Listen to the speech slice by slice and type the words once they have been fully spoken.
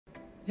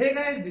Hey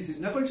guys, this is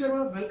Nakul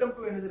Sharma. Welcome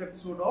to another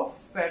episode of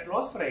Fat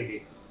Loss Friday.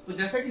 तो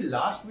जैसा कि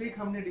last week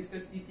हमने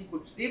discuss की थी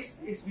कुछ टिप्स,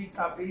 इस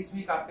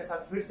वीक आपके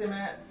साथ फिर से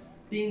मैं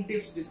 3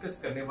 टिप्स डिस्कस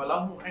करने वाला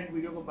हूं एंड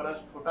वीडियो को बड़ा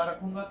छोटा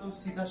रखूंगा, तो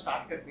सीधा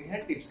स्टार्ट करते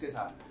हैं टिप्स के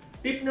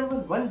साथ। टिप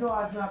नंबर 1 जो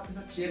आज मैं आपके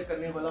साथ शेयर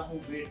करने वाला हूं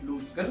वेट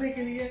लूज करने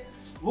के लिए,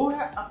 वो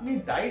है अपनी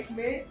डाइट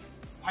में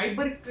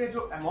फाइबर के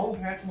जो अमाउंट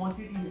है,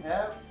 क्वांटिटी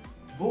है,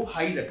 वो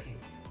हाई रखें।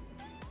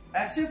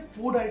 ऐसे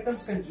फूड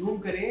आइटम्स कंज्यूम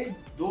करें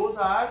those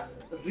are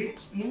rich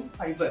in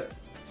fibre.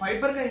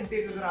 Fibre का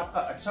इंटेक अगर आपका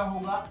अच्छा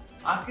होगा,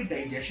 आपकी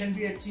डाइजेशन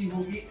भी अच्छी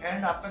होगी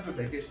एंड आपका जो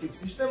डाइजेस्टिव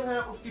सिस्टम है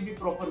उसकी भी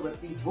प्रॉपर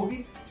वर्किंग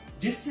होगी,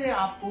 जिससे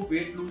आपको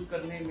वेट लूज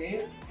करने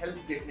में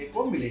हेल्प देखने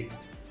को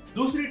मिलेगी।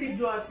 दूसरी टिप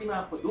जो आज की मैं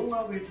आपको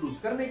दूंगा वेट लूज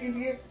करने के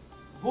लिए,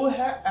 वो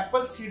है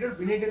एप्पल सीडर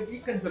विनेगर की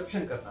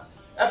कंजप्शन करना।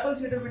 एप्पल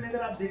सीडर विनेगर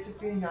आप देख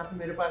सकते हैं यहाँ पे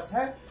मेरे पास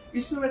है।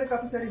 इसमें मैंने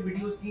काफी सारी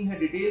वीडियोस की हैं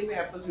डिटेल में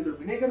एप्पल सीडर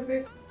विनेगर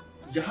पे।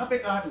 यहाँ पे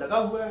कार्ड लगा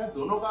हुआ है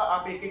दोनों का,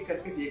 आप एक एक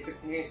करके देख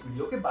सकते हैं इस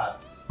वीडियो के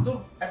बाद। तो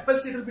एप्पल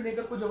सीडर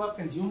विनेगर को जब आप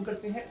कंज्यूम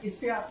करते हैं,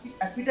 इससे आपकी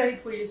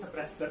एपिटाइट को ये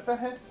सप्रेस करता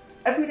है।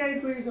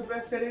 एपिटाइट को ये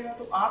सप्रेस करेगा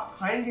तो आप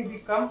खाएंगे भी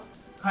कम।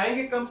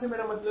 खाएंगे कम से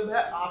मेरा मतलब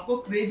है आपको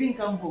क्रेविंग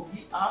कम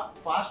होगी। आप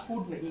फास्ट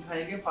फूड नहीं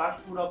खाएंगे,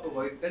 फास्ट फूड आप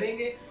अवॉइड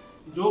करेंगे,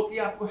 जो कि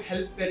आपको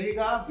हेल्प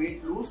करेगा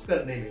वेट लूज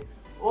करने में।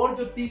 और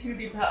जो तीसरी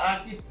टिप है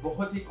आज की,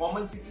 बहुत ही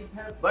कॉमन सी टिप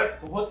है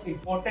बट बहुत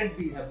इंपॉर्टेंट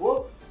भी है,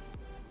 वो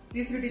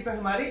तीसरी टिप है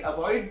हमारी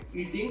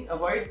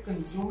avoid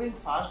consuming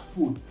fast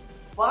food.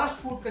 Fast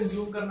food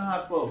consume करना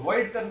आपको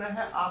अवॉइड करना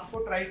है, आपको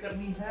ट्राई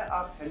करनी है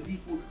आप हेल्दी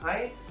फूड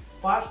खाएं।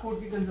 फास्ट फूड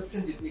की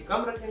कंजप्शन जितनी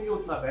कम रखेंगे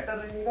उतना बेटर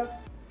रहेगा।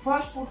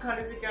 फास्ट फूड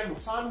खाने से क्या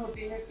नुकसान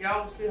होते हैं, क्या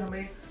उससे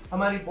हमें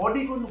हमारी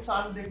बॉडी को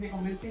नुकसान देखने को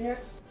मिलते हैं,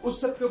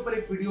 उस सब के ऊपर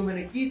एक वीडियो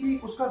मैंने की थी,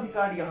 उसका भी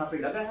कार्ड यहाँ पे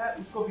लगा है,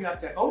 उसको भी आप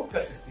चेकआउट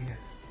कर सकते हैं।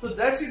 तो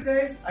that's it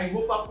guys, I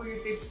hope आपको ये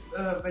टिप्स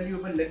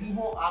वैल्यूएबल लगी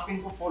हो, आप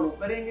इनको फॉलो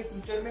करेंगे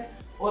फ्यूचर में।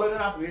 और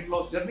अगर आप वेट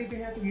लॉस जर्नी पे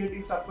हैं तो ये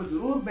टिप्स आपको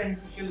जरूर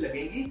बेनिफिशियल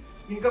लगेंगी।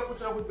 इनका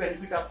कुछ ना कुछ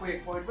बेनिफिट आपको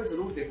एक पॉइंट पर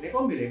जरूर देखने को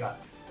मिलेगा।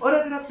 और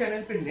अगर आप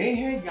चैनल पे नए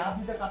हैं या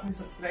अभी तक आपने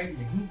सब्सक्राइब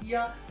नहीं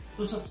किया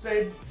तो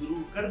सब्सक्राइब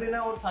जरूर कर देना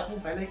और साथ में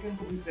बेल आइकन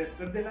को भी प्रेस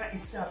कर देना।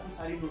 इससे आपको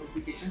सारी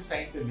नोटिफिकेशंस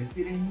टाइम पे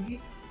मिलती रहेंगी।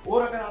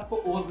 और अगर आपको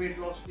और वेट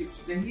लॉस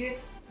टिप्स चाहिए,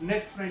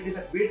 नेक्स्ट फ्राइडे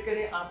तक वेट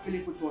करें, आपके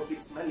लिए कुछ और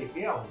टिप्स मैं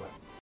लेके आऊंगा।